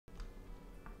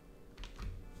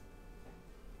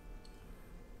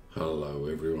Hello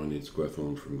everyone, it's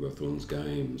Gwethorn from Gwethorn's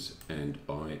Games, and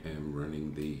I am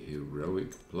running the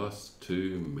Heroic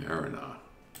 +2 Mariner.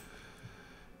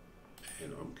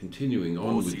 And I'm continuing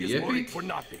on with the Epic. For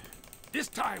nothing. This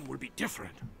time will be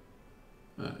different.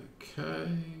 Okay,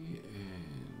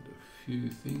 and a few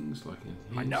things like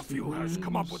enhanced My nephew wounds. has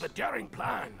come up with a daring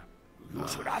plan. You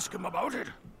should ask him about it.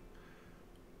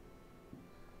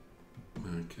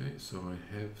 Okay, so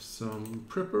I have some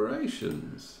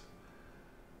preparations.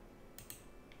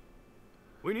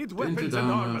 We need weapons and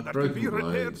armor that can be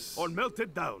repaired or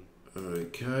melted down.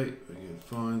 Okay, we can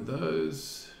find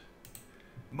those.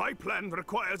 My plan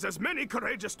requires as many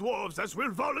courageous dwarves as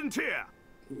will volunteer.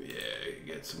 Yeah,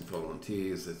 get some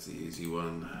volunteers, that's the easy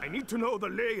one. I need to know the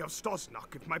lay of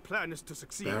Stosnak if my plan is to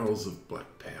succeed. Barrels of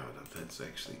black powder, that's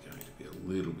actually going to be a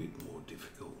little bit more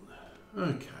difficult.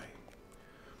 Okay.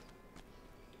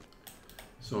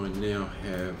 So I now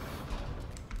have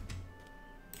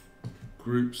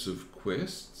groups of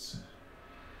quests.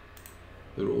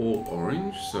 They're all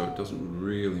orange, so it doesn't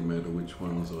really matter which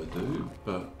ones I do,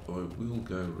 but I will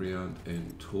go around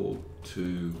and talk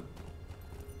to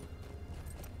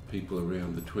people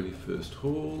around the 21st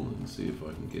Hall and see if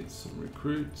I can get some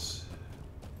recruits.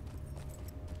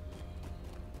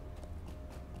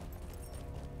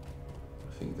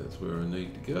 I think that's where I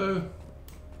need to go.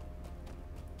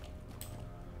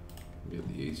 Get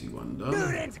the easy one done.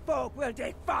 Durin's folk will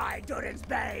defy Durin's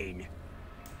bane.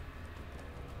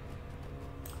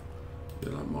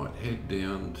 Then I might head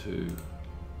down to...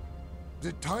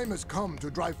 The time has come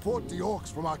to drive forth the orcs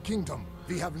from our kingdom.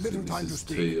 We have little time to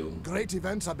speak. Teal. Great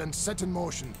events have been set in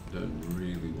motion. Don't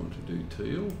really want to do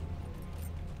teal.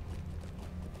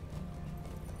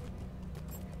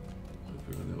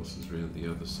 Everyone else is around the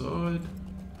other side.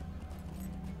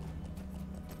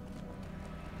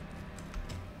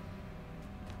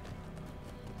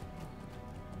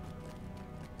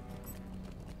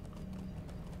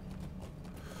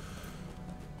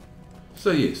 So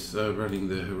yes, running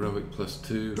the Heroic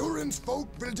 +2. Durin's folk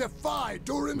will defy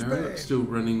Durin's Mariner, bane. still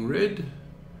running red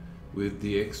with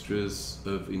the extras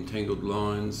of entangled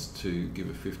lines to give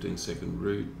a 15-second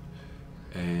route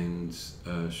and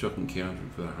shock and counter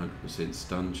for a 100%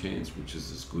 stun chance, which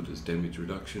is as good as damage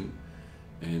reduction,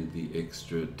 and the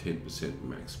extra 10%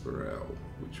 max morale,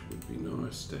 which would be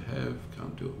nice to have.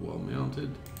 Can't do it while mounted,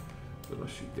 but I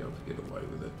should be able to get away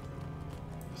with it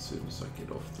as soon as I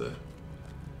get off the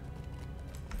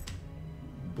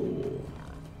boar.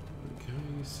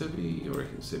 Okay, Sebi, I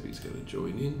reckon Sebi's going to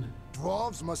join in.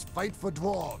 Dwarves must fight for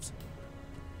dwarves.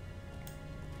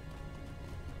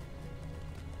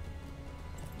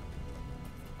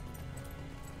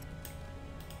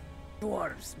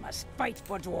 Dwarves must fight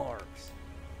for dwarves.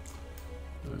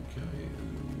 Okay,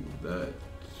 and that,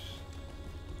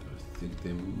 I think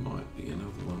there might be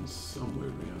another one somewhere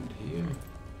around here.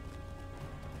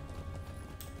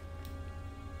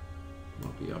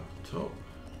 Might be up top.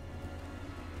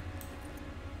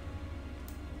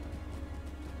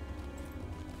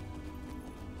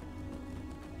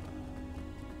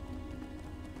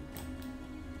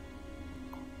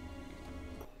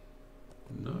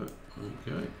 No,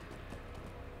 okay.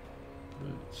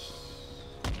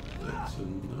 That's a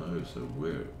no. So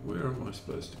where am I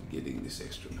supposed to be getting this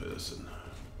extra person?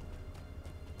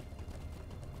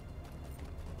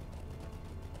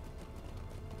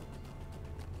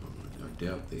 I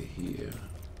doubt they're here.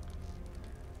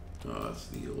 Oh, it's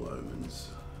the Yellow Omens.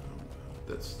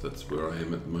 That's where I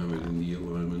am at the moment in the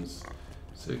Yellow Omens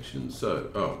section. So,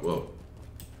 oh well.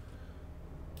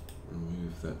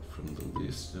 Remove that from the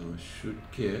list and I should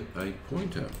get a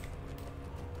pointer.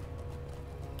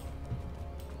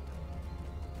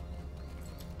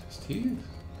 Just here.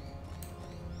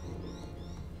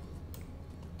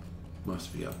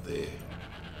 Must be up there.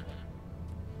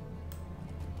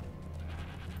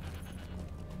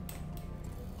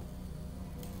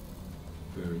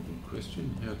 Very good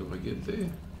question. How do I get there?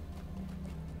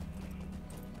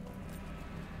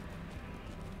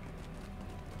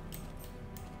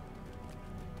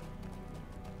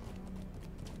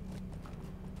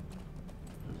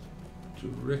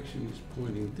 Direction is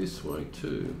pointing this way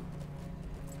too.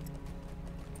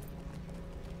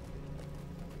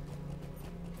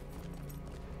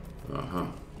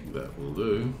 Aha, that will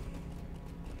do.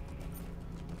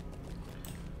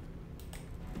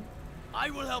 I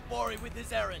will help Bori with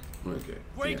this errand. Okay.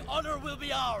 Great honor will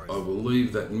be ours. I will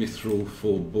leave that mithril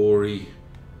for Bori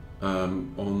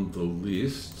on the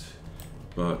list,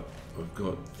 but I've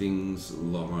got things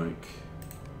like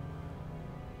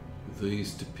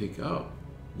these to pick up,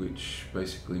 which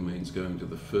basically means going to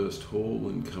the first hall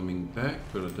and coming back,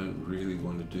 but I don't really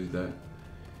want to do that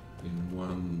in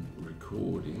one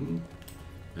recording,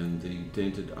 and the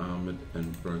dented, armoured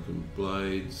and broken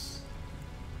blades,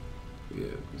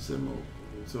 yeah, some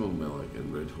all Malak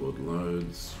and Red Horde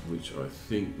loads, which I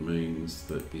think means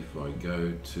that if I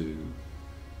go to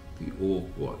the Orc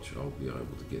Watch, I'll be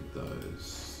able to get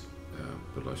those.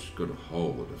 But I've got a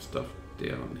whole lot of stuff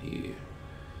down here,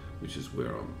 which is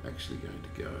where I'm actually going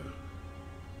to go.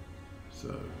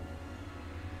 So,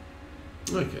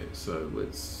 okay, so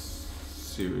let's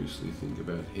seriously think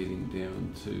about heading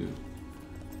down to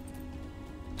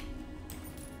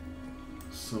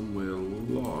somewhere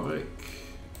like...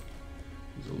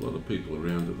 There's a lot of people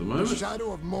around at the moment. The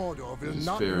shadow of Mordor will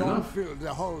not long fill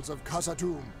the halls of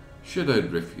Khazad-dûm.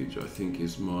 Shadowed Refuge, I think,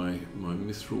 is my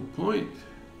mithril point.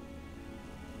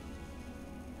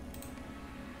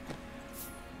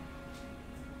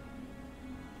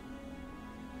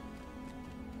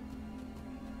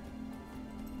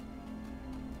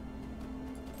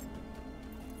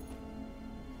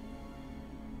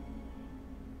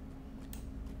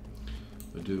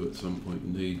 I do at some point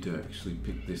need to actually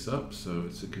pick this up, so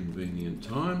it's a convenient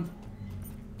time.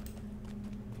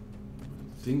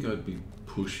 I think I'd be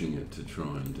pushing it to try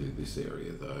and do this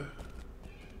area though.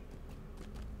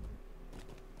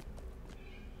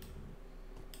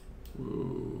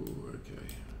 Whoa,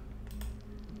 okay.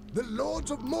 The Lords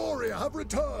of Moria have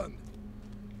returned!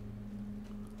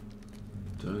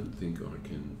 Don't think I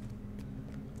can...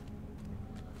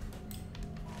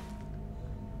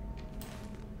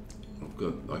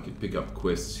 I could pick up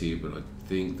quests here, but I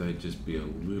think they'd just be a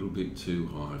little bit too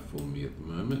high for me at the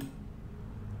moment.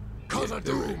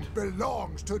 Khazad-dûm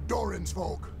belongs to Doran's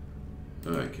folk.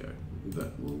 Okay,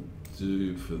 that will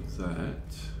do for that.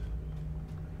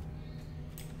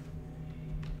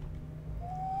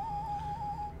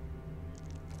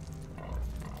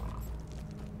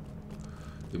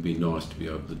 It'd be nice to be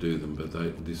able to do them, but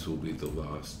this will be the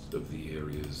last of the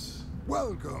areas.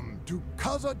 Welcome to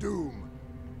Khazad-dûm.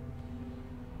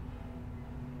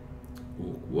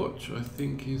 Orc Watch, I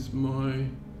think, is my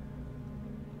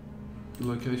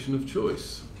location of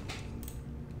choice.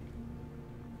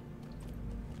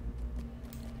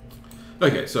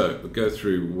 Okay, so we'll go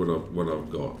through what I've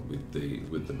got with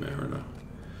the Mariner.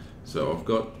 So I've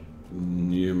got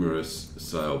numerous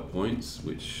sale points,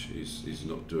 which is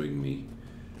not doing me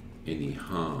any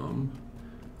harm,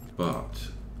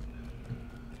 but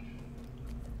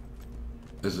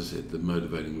as I said, the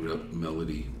motivating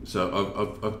melody.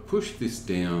 So I've pushed this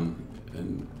down,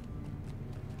 and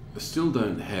I still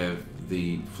don't have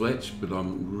the Fletch, but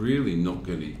I'm really not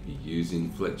going to be using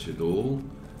Fletch at all.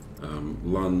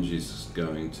 Lunge is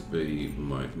going to be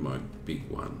my big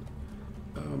one.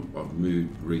 I've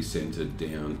moved recentered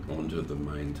down onto the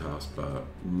main taskbar,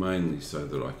 mainly so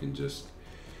that I can just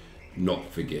not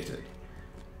forget it.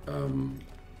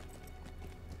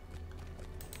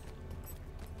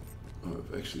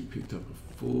 I've actually picked up a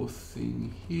fourth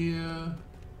thing here,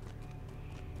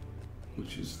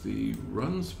 which is the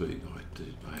run speed.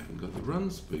 I haven't got the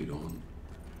run speed on.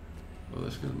 Well,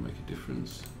 that's going to make a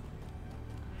difference.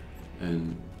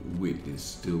 And wit is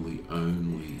still the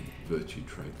only virtue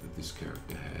trait that this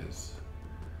character has,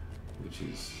 which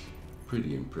is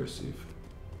pretty impressive.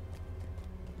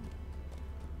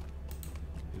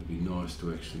 It'd be nice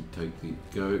to actually take the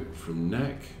goat from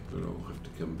Knack, but I'll have to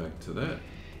come back to that.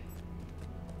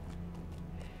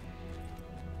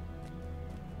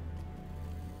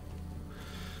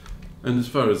 And as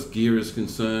far as gear is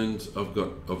concerned, I've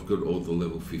got all the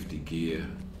level 50 gear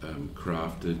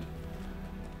crafted.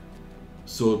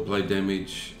 Swordplay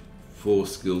damage, 4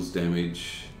 skills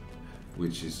damage,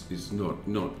 which is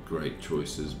not great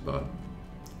choices, but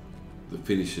the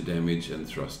finisher damage and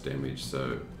thrust damage.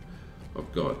 So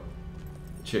I've got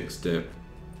check step,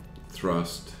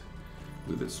 thrust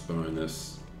with its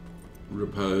bonus,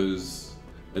 repose,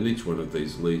 and each one of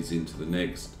these leads into the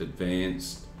next,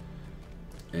 advanced,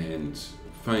 and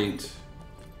feint,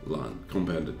 lunge,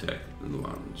 compound attack and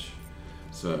lunge.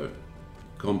 So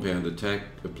compound attack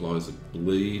applies a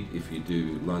bleed if you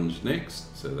do lunge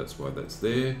next, so that's why that's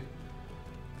there.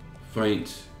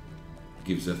 Feint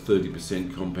gives a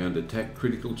 30% compound attack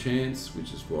critical chance,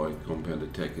 which is why compound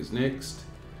attack is next.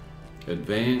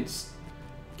 Advanced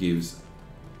gives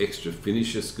extra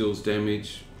finisher skills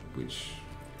damage, which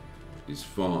is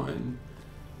fine,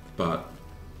 but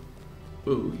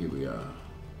oh, here we are.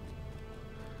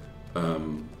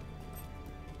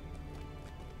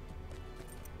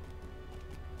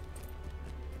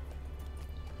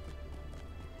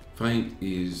 Feint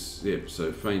is, yep,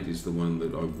 so Feint is the one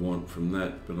that I want from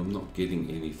that, but I'm not getting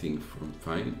anything from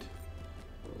Feint.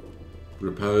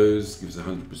 Repose gives a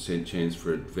 100% chance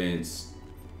for advanced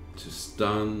to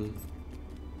stun,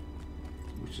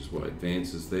 which is why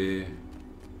advance is there.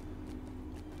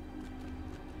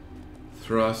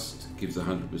 Thrust gives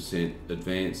 100%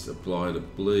 advance, apply to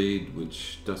bleed,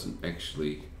 which doesn't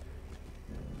actually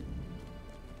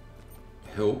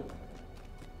help.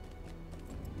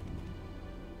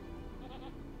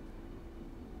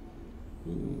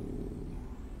 Ooh.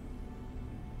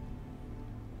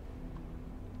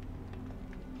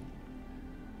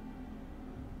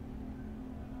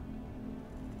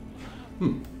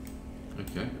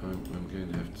 Okay, I'm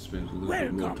going to have to spend a little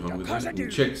bit more time with that.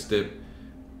 And check step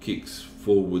kicks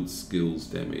forward skills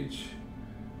damage,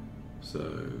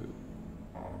 so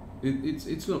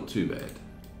it's not too bad.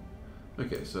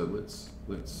 Okay, so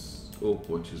let's Orc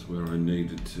Watch is where I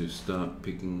needed to start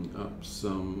picking up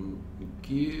some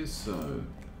gear, so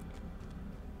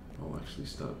I'll actually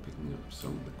start picking up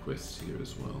some of the quests here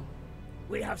as well.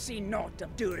 We have seen naught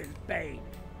of Durin's Bane.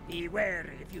 Be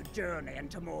wary if you journey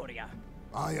into Moria.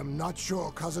 I am not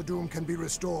sure Khazad-dûm can be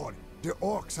restored. The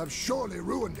orcs have surely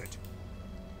ruined it.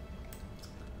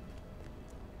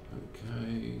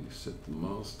 Okay, set the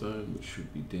milestone, which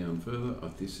should be down further.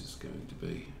 Oh, this is going to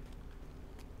be...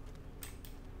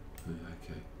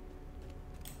 Okay.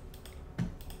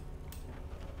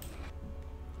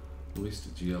 At least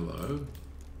it's yellow.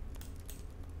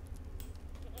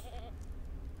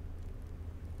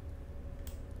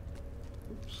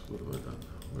 Oops, what have I done?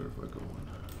 Where have I gone?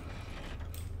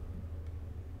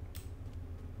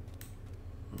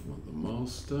 I want the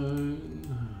milestone,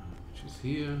 which is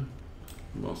here.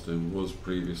 The milestone was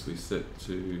previously set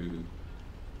to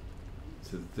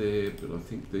there, but I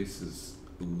think this is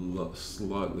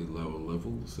slightly lower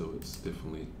level, so it's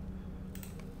definitely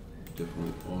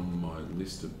on my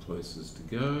list of places to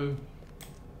go.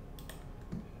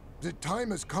 The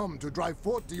time has come to drive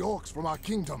forth the orcs from our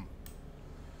kingdom.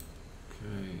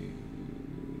 Okay.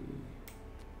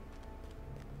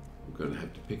 I'm going to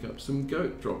have to pick up some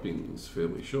goat droppings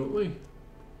fairly shortly,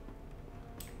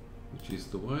 which is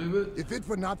the way of it. If it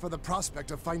were not for the prospect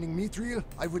of finding Mithril,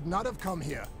 I would not have come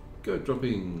here. Goat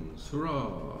droppings,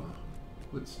 hurrah!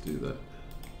 Let's do that.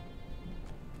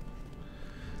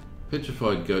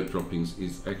 Petrified goat droppings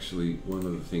is actually one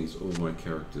of the things all my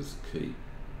characters keep,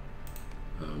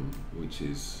 which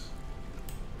is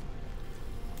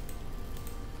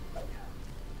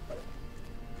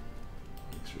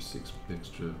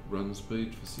extra run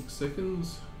speed for 6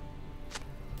 seconds.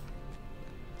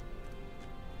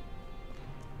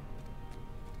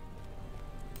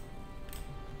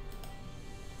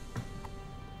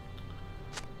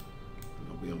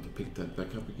 I'll be able to pick that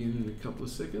back up again in a couple of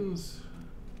seconds.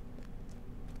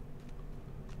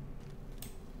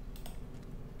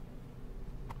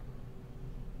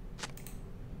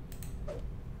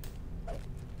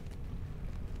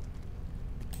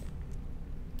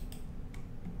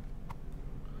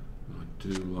 I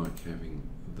do like having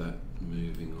that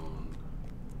moving on.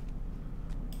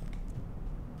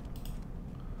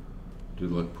 I do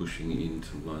like pushing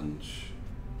into lunge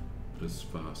as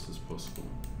fast as possible.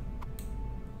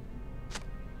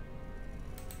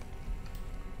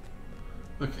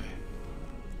 Okay.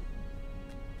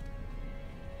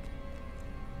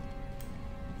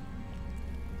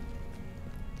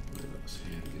 Let's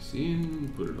hand this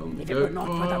in, put it on the If it were not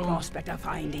for the prospect of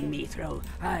finding Mithril,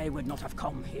 I would not have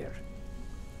come here.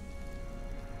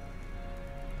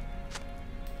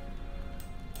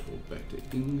 Back to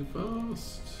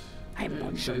Ingvast. I'm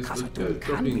not sure there's the Khazad-dûm goat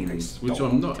can be droppings, restored. which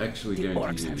I'm not actually the going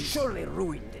orcs to have use, surely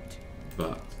ruined it.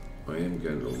 but I am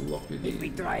going to lock it If we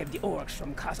in. drive the orcs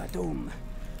from Khazad-dûm,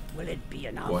 will it be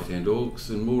enough? White Hand Orcs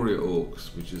and Moria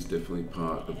Orcs, which is definitely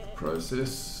part of the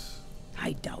process.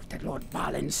 I doubt that Lord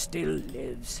Balin still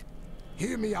lives.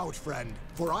 Hear me out, friend,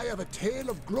 for I have a tale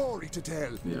of glory to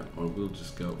tell. Yeah, I will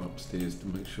just go upstairs to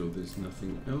make sure there's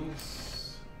nothing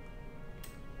else.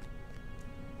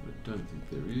 I don't think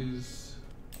there is.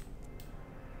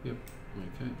 Yep,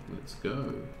 okay, let's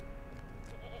go.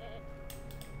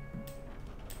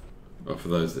 Oh, for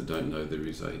those that don't know, there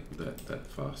is that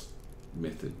fast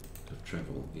method of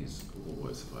travel is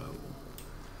always available.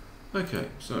 Okay,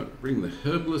 so bring the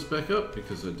Herbalist back up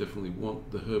because I definitely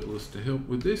want the Herbalist to help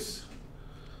with this.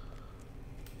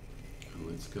 And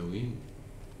let's go in.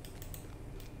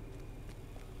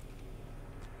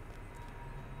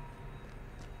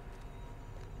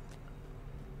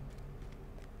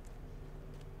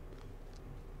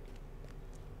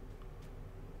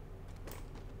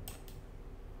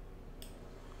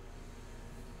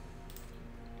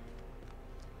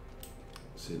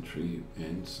 Sentry,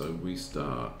 and so we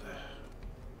start.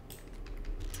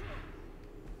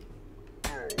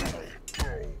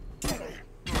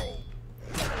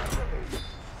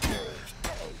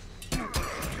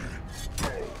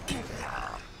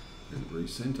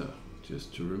 recenter,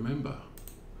 just to remember.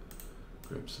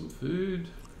 Grab some food.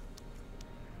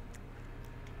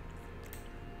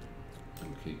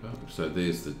 And keep up. So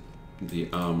there's the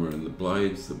armour and the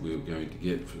blades that we were going to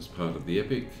get as part of the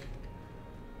epic.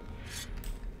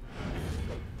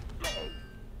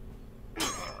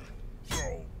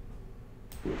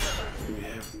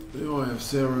 I have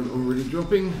Sauron already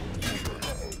dropping.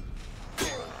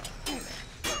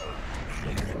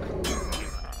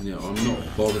 Now I'm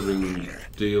not bothering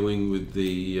dealing with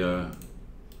the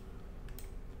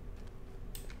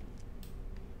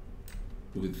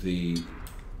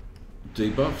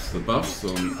debuffs, the buffs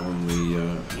on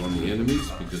the enemies,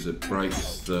 because it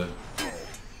breaks the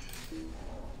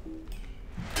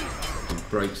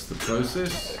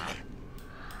process.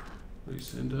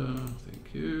 Recenter,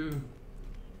 thank you.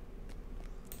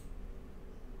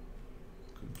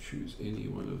 Could choose any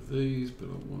one of these, but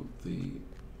I want the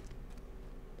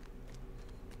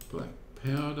black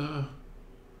powder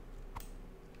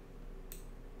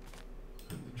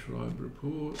and the tribe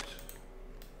report.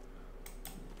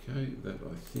 Okay, that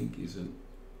I think is a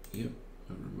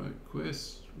remote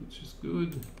quest, which is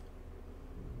good.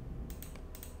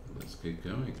 Let's keep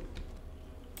going.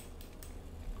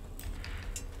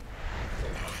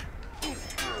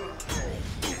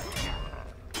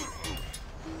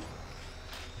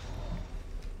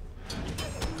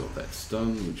 Got that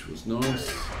stun, which was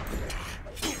nice.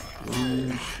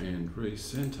 Launch and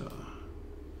recenter.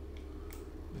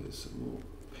 There's some more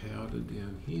powder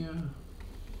down here.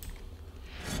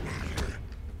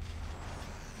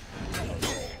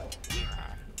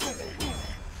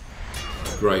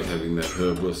 Great having that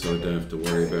herbalist, so I don't have to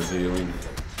worry about healing.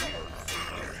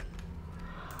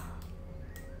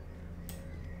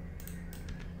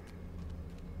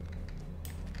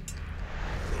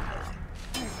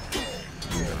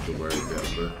 Don't have to worry about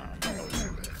the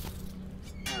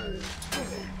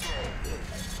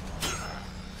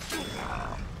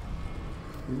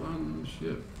lunge.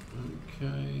 Yep, okay,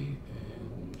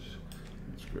 and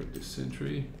let's grab this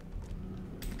sentry.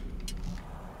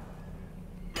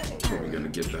 Probably going to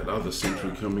get that other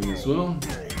sentry coming as well.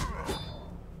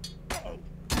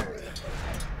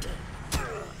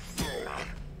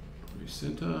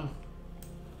 Recenter.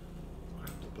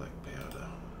 Grab the black powder.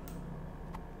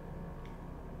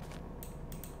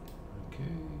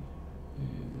 Okay,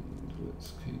 and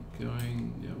let's keep going.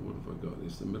 Now what have I got?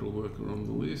 Is the metal worker on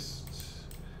the list?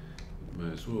 It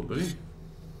may as well be.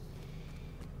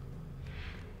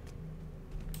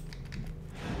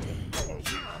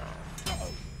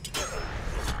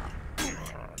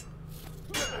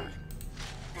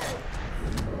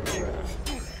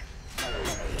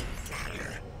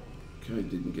 Okay,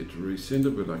 didn't get to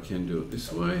recenter, but I can do it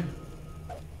this way.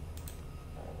 I've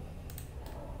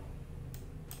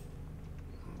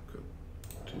got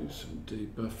to do some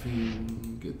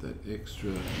debuffing, get that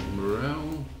extra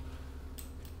morale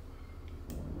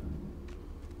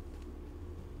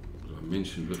that I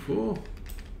mentioned before.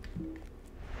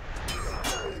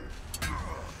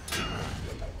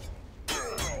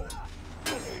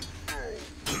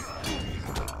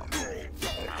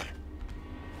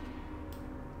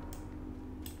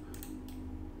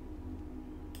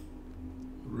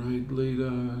 Raid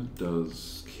leader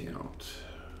does count.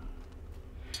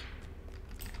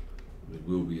 There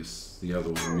will be the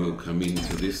other one will come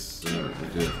into this, so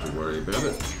we do have to worry about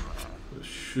it. But it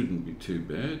shouldn't be too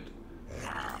bad.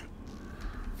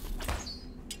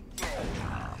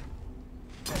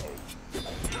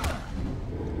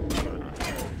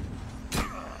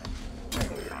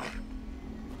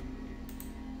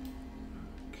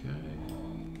 Okay,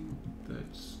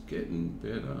 that's getting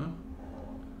better.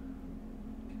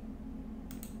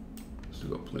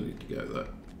 Still got plenty to go though.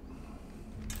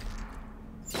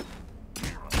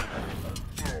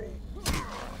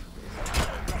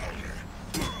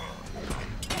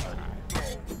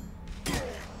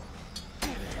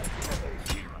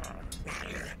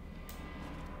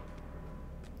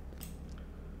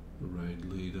 The raid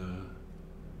leader.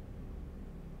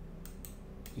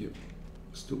 Yep,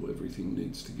 still everything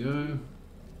needs to go.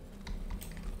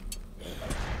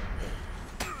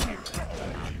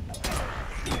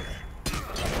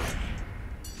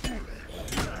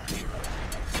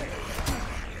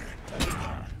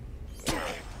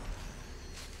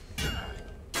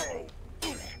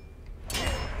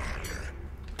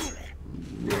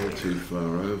 Too far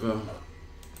over.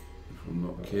 If I'm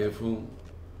not careful,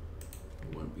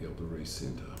 I won't be able to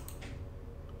recenter.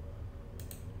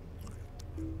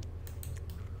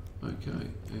 Okay,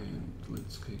 and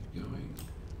let's keep going.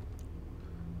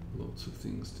 Lots of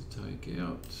things to take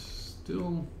out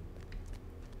still.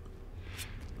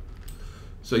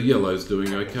 So yellow's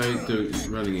doing okay,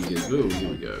 running against. Oh, here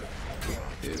we go.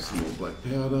 There's some more black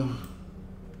powder.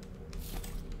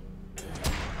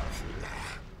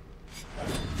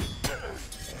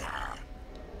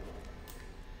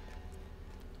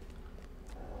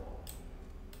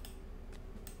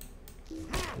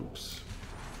 Oops,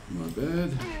 my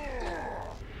bad.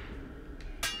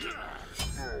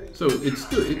 So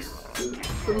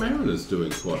the Mariner's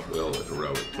doing quite well at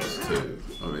heroic +2.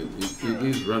 I mean, it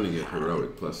is running at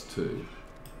heroic +2.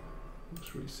 Let's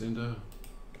recenter.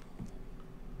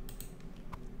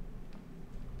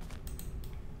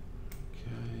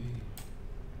 Okay.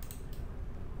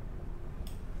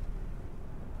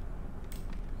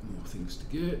 More things to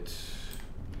get.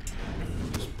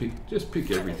 Just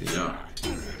pick everything up.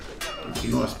 It's a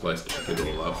nice place to pick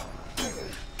it all up.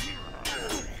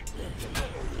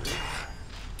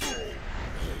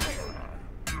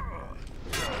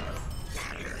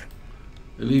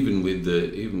 And even with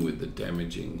the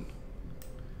damaging,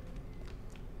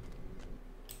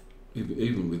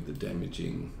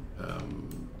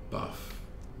 buff,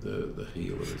 the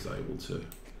healer is able to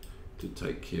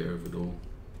take care of it all.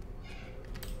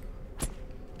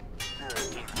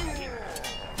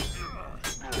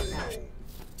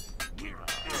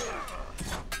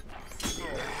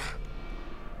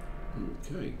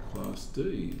 Okay, class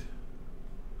deed.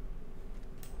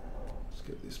 Let's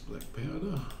get this black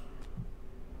powder.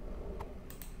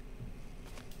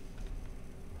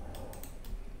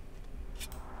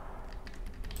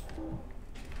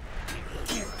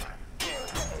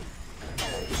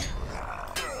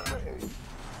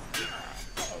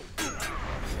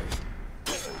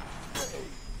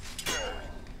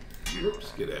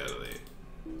 Oops, get out of there.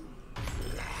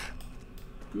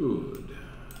 Good.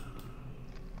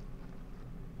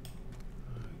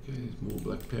 Okay, there's more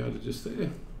black powder just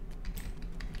there.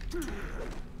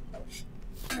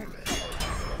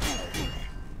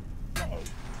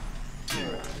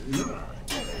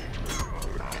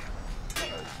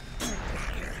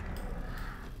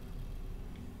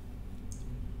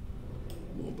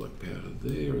 More black powder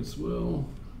there as well.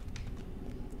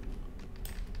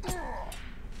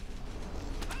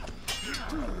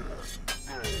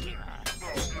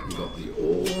 We've got the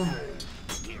ore.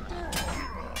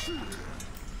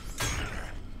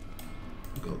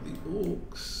 We've got the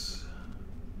orcs.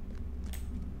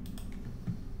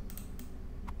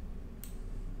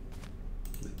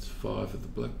 That's 5 of the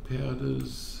black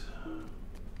powders.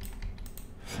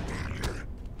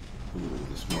 Ooh,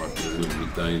 this might be a little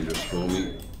bit dangerous for me.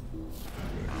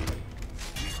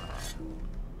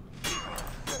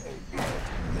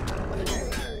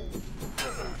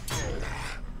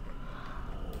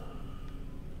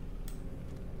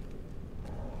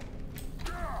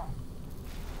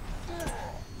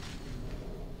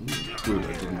 Good,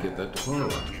 I didn't get that to fire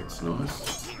up. That's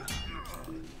nice.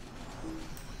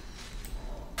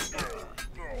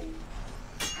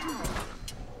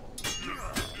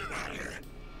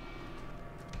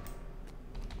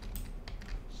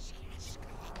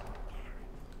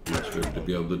 Much better to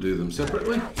be able to do them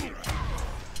separately. Okay,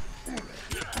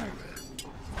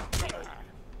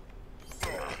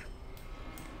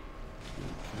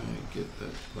 get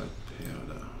that black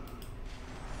powder.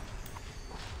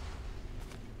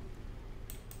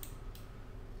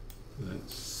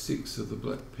 That's 6 of the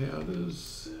black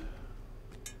powders.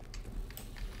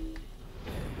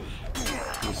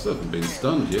 I still haven't been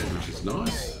stunned yet, which is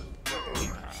nice.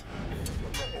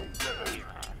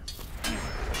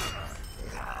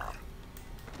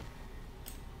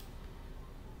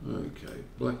 Okay,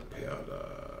 black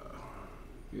powder.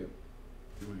 Yep.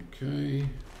 Okay.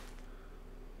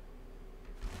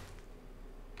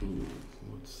 Ooh,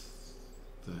 what's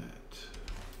that?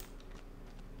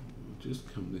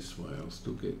 Just come this way. I'll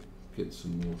still get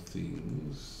some more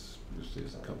things because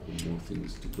there's a couple more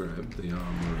things to grab. The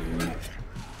armour and the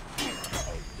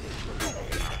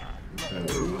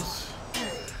barrels.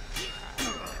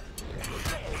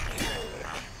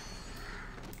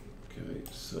 Okay,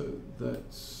 so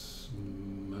that's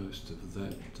most of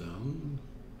that done.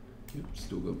 Yep,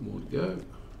 still got more to go.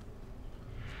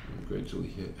 I'm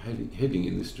gradually heading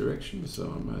in this direction,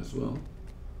 so I may as well.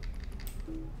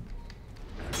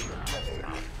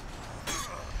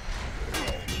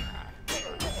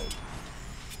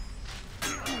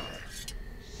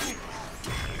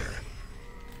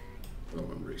 Oh,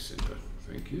 and recenter.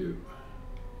 Thank you.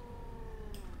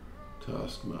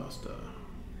 Taskmaster.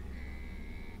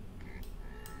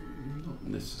 Not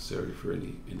necessary for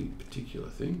any particular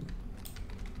thing.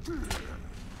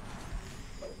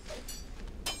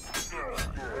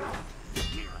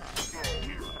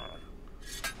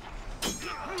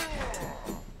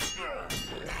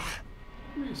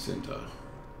 centre.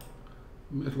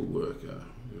 Metal worker.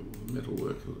 Metal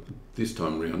worker this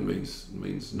time round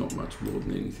means not much more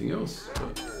than anything else.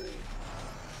 But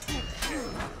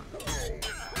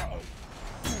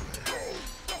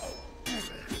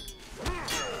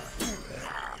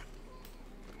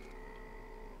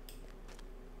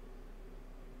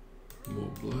more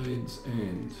blades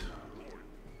and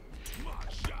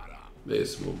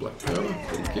there's some more black powder.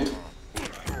 Thank you.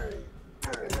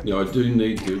 Now I do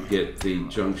need to get the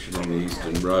junction on the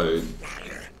Eastern Road,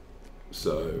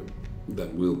 so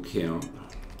that will count.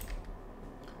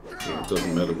 So it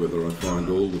doesn't matter whether I find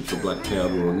all of the black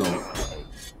powder or not.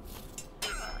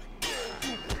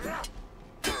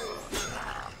 There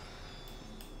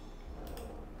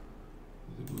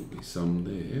will be some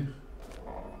there.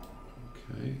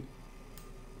 Okay.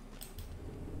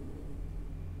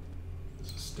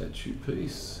 There's a statue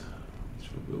piece, which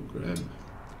I will grab.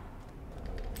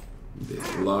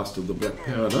 There's the last of the black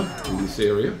powder in this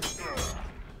area.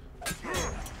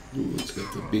 Ooh, it's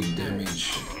got the big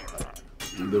damage.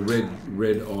 The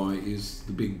red eye is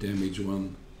the big damage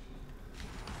one.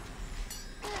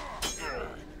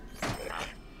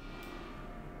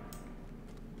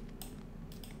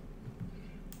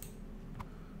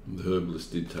 And the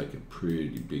Herbalist did take a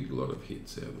pretty big lot of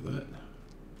hits out of that.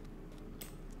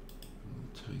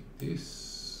 I'll take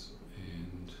this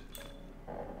and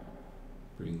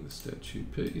bring the statue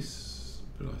piece,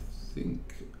 but I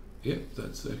think, yep,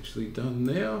 that's actually done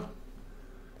now.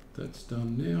 That's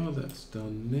done now, that's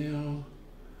done now.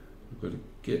 I've got to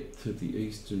get to the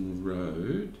Eastern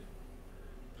Road,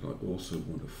 but I also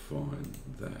want to find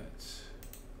that,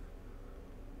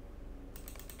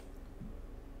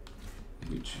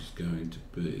 which is going to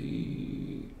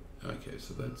be, okay,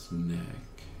 so that's Knack.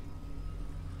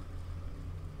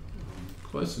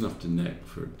 Close enough to Knack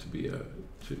for it to be a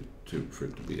for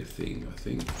it to be a thing, I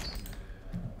think.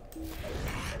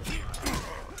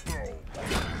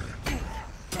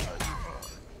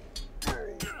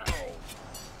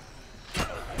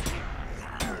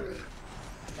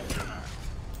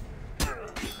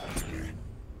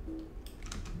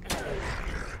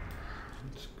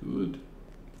 That's good.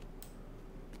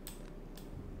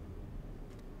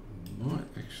 I might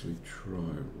actually try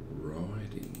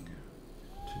riding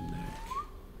to Knack.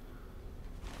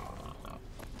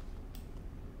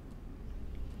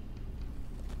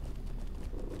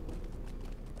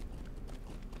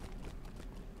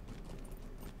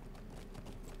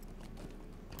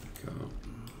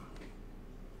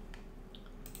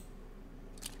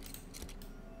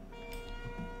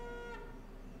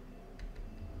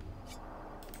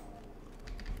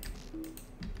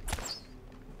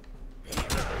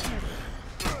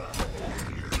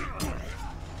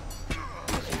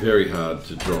 Very hard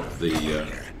to drop the,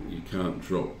 you can't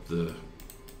drop the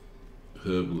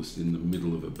Herbalist in the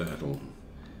middle of a battle,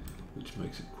 which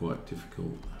makes it quite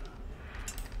difficult.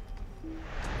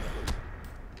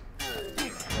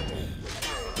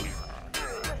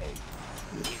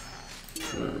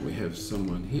 Right, we have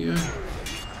someone here,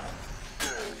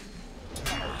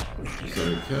 which is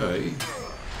okay.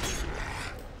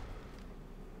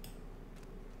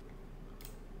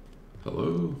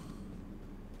 Hello?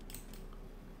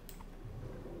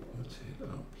 Let's head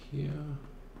up here.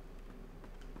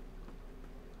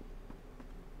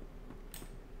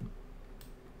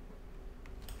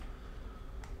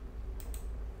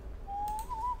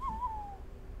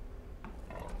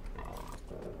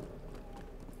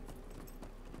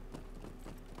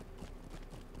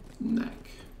 Knack.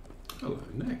 Hello,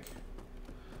 Knack.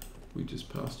 We just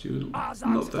passed you not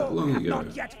that long ago.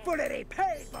 Not yet fully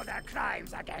repaid for their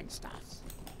crimes against us.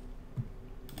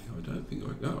 I don't think I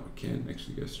know. I can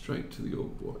actually go straight to the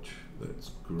Orc Watch.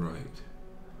 That's great.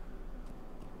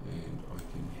 And I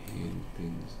can hand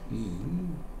things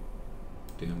in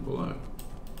down below.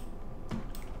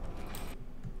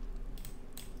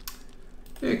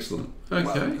 Excellent. Okay.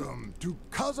 Welcome to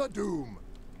Khazad-dûm.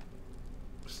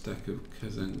 Stack of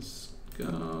Kazan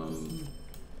scum.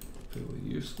 Fairly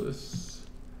useless.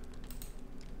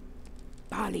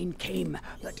 Balin came,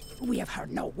 but we have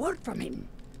heard no word from him.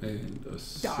 And a Dark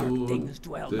sword things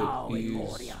dwell now that in is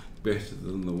Moria. better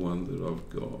than the one that I've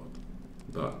got.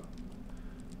 But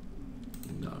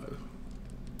no.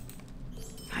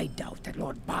 I doubt that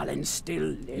Lord Balin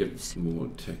still lives. Yep, more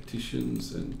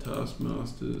tacticians and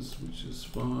taskmasters, which is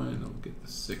fine. I'll get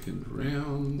the second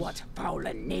round. What foul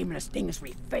and nameless things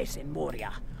we face in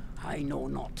Moria, I know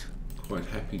not. Quite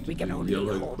happy to We can do only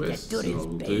yellow hope quests, that and Durin's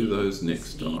I'll do bane those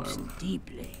next sleeps time.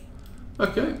 deeply.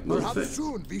 Okay, well, Perhaps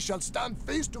soon we shall stand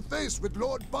face to face with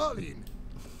Lord Balin.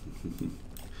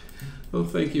 Well,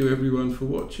 thank you everyone for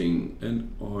watching,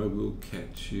 and I will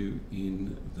catch you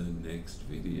in the next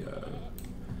video.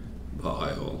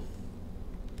 Bye all.